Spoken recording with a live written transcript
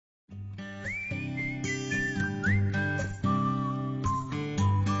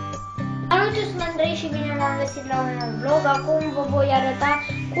Salut, eu sunt Andrei și bine m-am găsit la un nou vlog. Acum vă voi arăta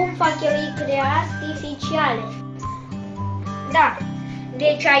cum fac eu icre artificiale. Da,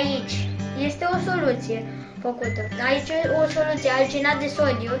 deci aici este o soluție făcută. Aici e o soluție, alginat de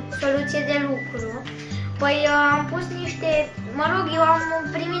sodiu, soluție de lucru. Păi am pus niște, mă rog, eu am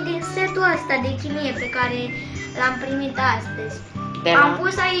primit din setul ăsta de chimie pe care l-am primit astăzi. Am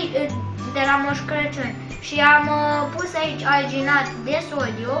pus aici, de la Moș Crăciun, și am pus aici alginat de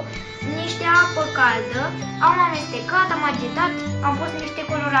sodiu, niște apă caldă, am amestecat, am agitat, am pus niște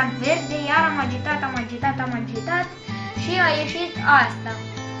colorant verde, iar am agitat și a ieșit asta.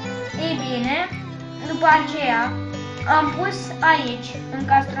 Ei bine, după aceea am pus aici, în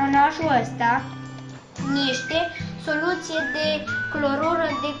castronașul ăsta, niște soluție de clorură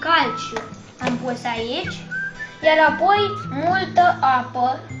de calciu. Am pus aici, iar apoi multă apă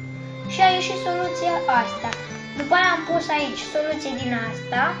și a ieșit soluția asta. După aia am pus aici soluție din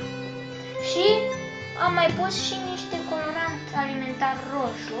asta și am mai pus și niște colorant alimentar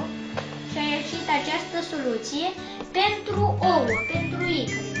roșu și a ieșit această soluție pentru ouă, pentru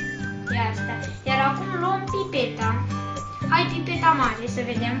icre. De asta. Iar acum luăm pipeta. Hai pipeta mare să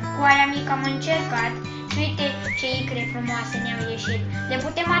vedem. Cu aia mică am încercat și uite ce icre frumoase ne-au ieșit. Le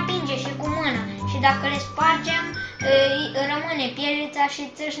putem atinge și cu mână și dacă le spargem rămâne pielița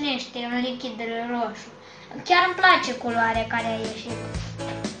și țâșnește un lichid roșu. Chiar îmi place culoarea care a ieșit.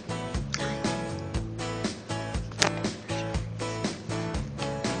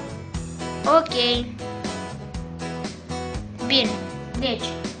 Ok. Bine. Deci,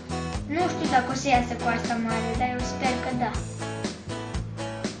 nu știu dacă o să iasă cu asta mare, dar eu sper că da.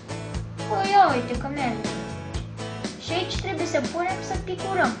 O, ia uite că merge. Și aici trebuie să punem să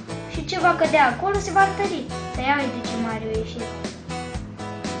picurăm. Și ce va cădea acolo se va tări. Dar ia uite ce mare a ieșit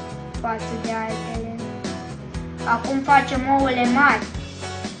față de altele. Acum facem ouăle mari.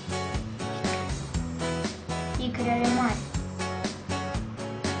 Icrele mari.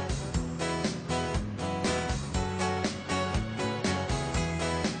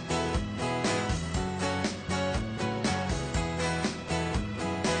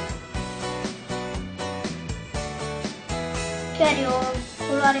 Chiar e o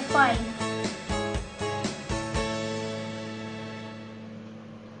culoare faină.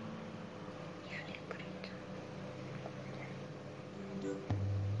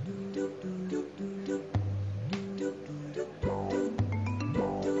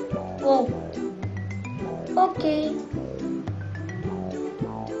 Oh. Ok.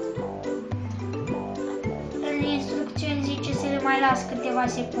 În instrucțiuni zice să le mai las câteva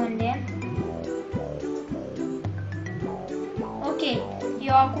secunde. Ok,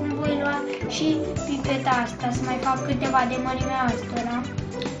 eu acum voi lua și pipeta asta, să mai fac câteva de mărimea asta.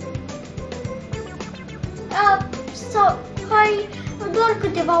 Sau, hai, doar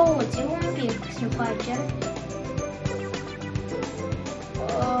câteva oțe, un pic să facem.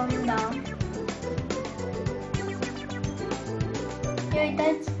 Da. Ia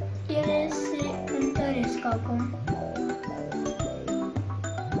uitați, ele se întăresc acum.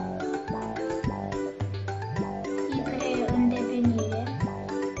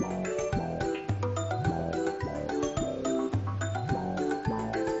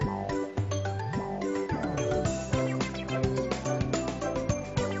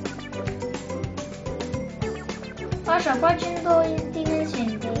 Așa, facem două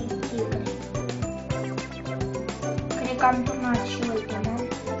dimensiuni de icre. Cred că am turnat și ultima.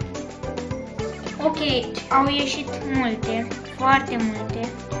 Ok, au ieșit multe, foarte multe.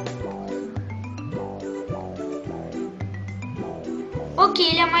 Ok,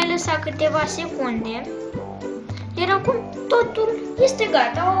 le-am mai lăsat câteva secunde. Iar acum totul este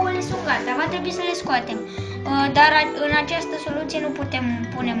gata, ouăle sunt gata, va trebui să le scoatem. Dar în această soluție nu putem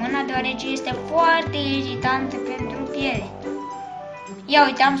pune mâna, deoarece este foarte irritantă pentru piele. Ia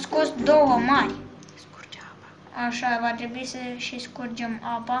uite, am scos două mari. Scurge apa. Așa, va trebui să și scurgem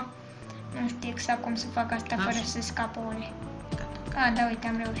apa. Nu știu exact cum să fac asta fără să scapă une. Da, uite,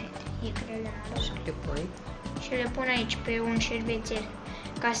 am reușit. Icrele mari. Și le pun aici pe un șervețel,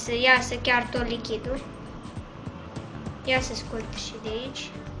 ca să iasă chiar tot lichidul. Ia să scot și de aici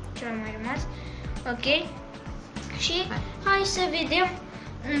ce a mai rămas. Ok. Și hai să vedem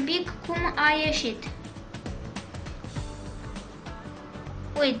un pic cum a ieșit.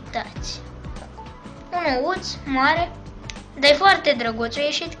 Uitați. Un ouț mare, dar e foarte drăguț, a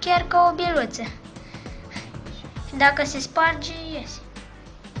ieșit chiar ca o bieluță. Și dacă se sparge, iese.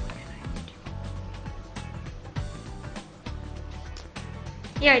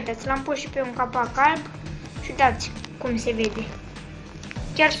 Ia uitați, l-am pus și pe un capac alb și uitați cum se vede.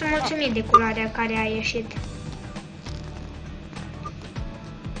 Chiar sunt mulțumit de culoarea care a ieșit.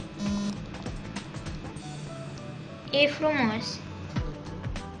 E frumos.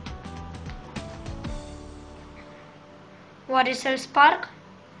 Oare să-l sparg?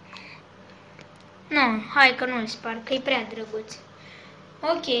 Nu, hai că nu-l sparg, că e prea drăguț.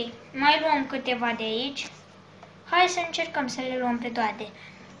 Ok, mai luăm câteva de aici. Hai să încercăm să le luăm pe toate.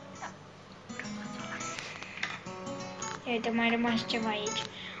 Uite, mai rămas ceva aici.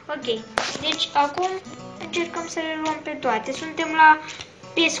 Ok, deci acum încercăm să le luăm pe toate. Suntem la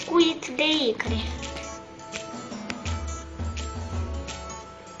pescuit de icre.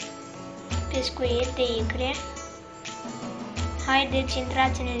 Pescuit de icre. Haideți,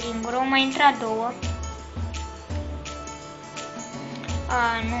 intrați în lingură. Au mai intrat două.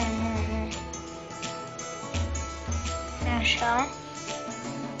 Nu. Așa.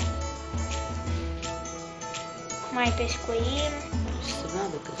 Mai pescuim.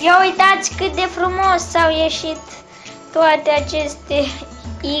 Ia uitați cât de frumos s-au ieșit toate aceste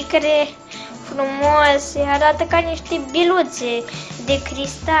icre frumoase. Arată ca niște biluțe de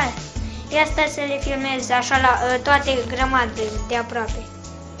cristal. Ia stai să le filmez așa la toate grămadă de aproape.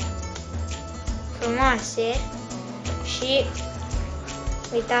 Frumoase. Și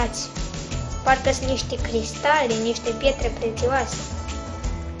uitați, parcă sunt niște cristale, niște pietre prețioase.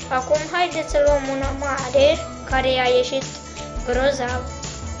 Acum haideți să luăm una mare, care i-a ieșit grozav.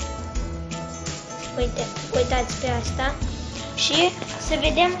 Uitați pe asta. Și să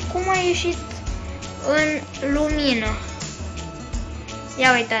vedem cum a ieșit în lumină.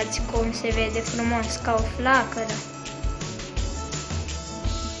 Ia uitați cum se vede frumos, ca o flacără.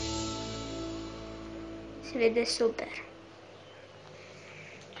 Se vede super.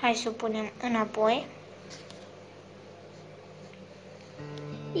 Hai să o punem înapoi.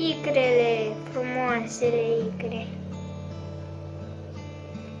 Icrele, frumoasele icre.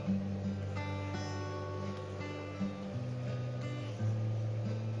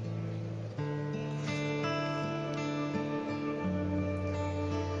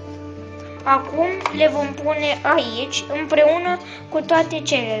 Acum le vom pune aici împreună cu toate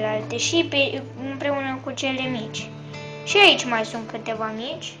celelalte și împreună cu cele mici. Și aici mai sunt câteva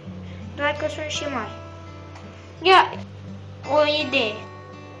mici, doar că sunt și mari. Ia o idee.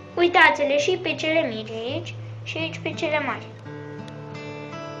 Uitați-le și pe cele mici aici și aici pe cele mari.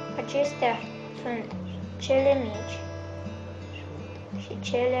 Acestea sunt cele mici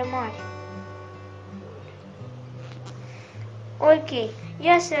și cele mari. Ok,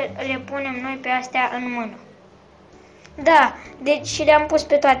 ia să le punem noi pe astea în mână. Da, deci le-am pus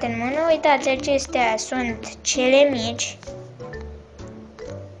pe toate în mână. Uitați, acestea sunt cele mici.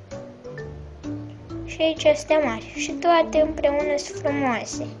 Și aici astea mari. Și toate împreună sunt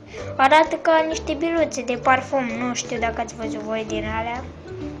frumoase. Arată ca niște biluțe de parfum. Nu știu dacă ați văzut voi din alea.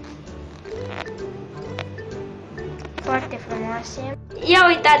 Foarte frumoase. Ia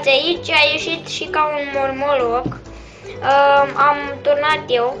uitați, aici a ieșit și ca un mormoloc. Am turnat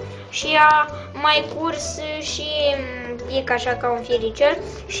eu și a mai curs și pic așa ca un firicel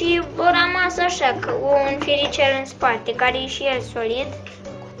și a rămas așa, un firicel în spate, care e și el solid,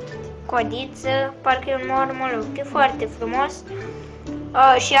 codiță, parcă e un mormoloc, e foarte frumos.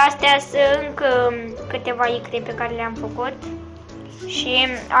 Și astea sunt încă câteva icre pe care le-am făcut și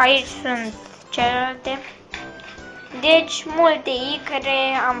aici sunt celelalte. Deci multe icre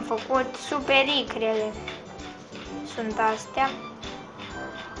am făcut, super icrele sunt astea.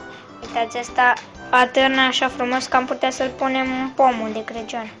 Uitați, asta atârnă așa frumos că am putea să-l punem în pomul de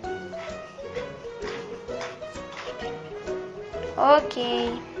Crăciun. Ok.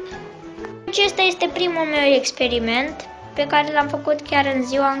 Acesta este primul meu experiment pe care l-am făcut chiar în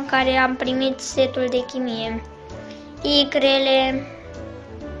ziua în care am primit setul de chimie. Icrele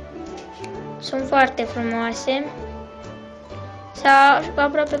sunt foarte frumoase.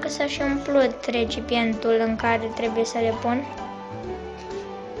 Aproape că s-a și umplut recipientul în care trebuie să le pun.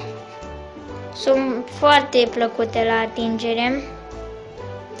 Sunt foarte plăcute la atingere.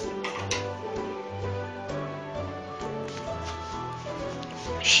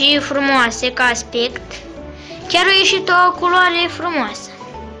 Și frumoase ca aspect. Chiar a ieșit o culoare frumoasă.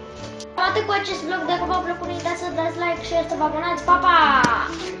 Atât cu acest vlog, dacă v-a plăcut, nu uitați să dați like, share, să vă abonați. Pa, pa!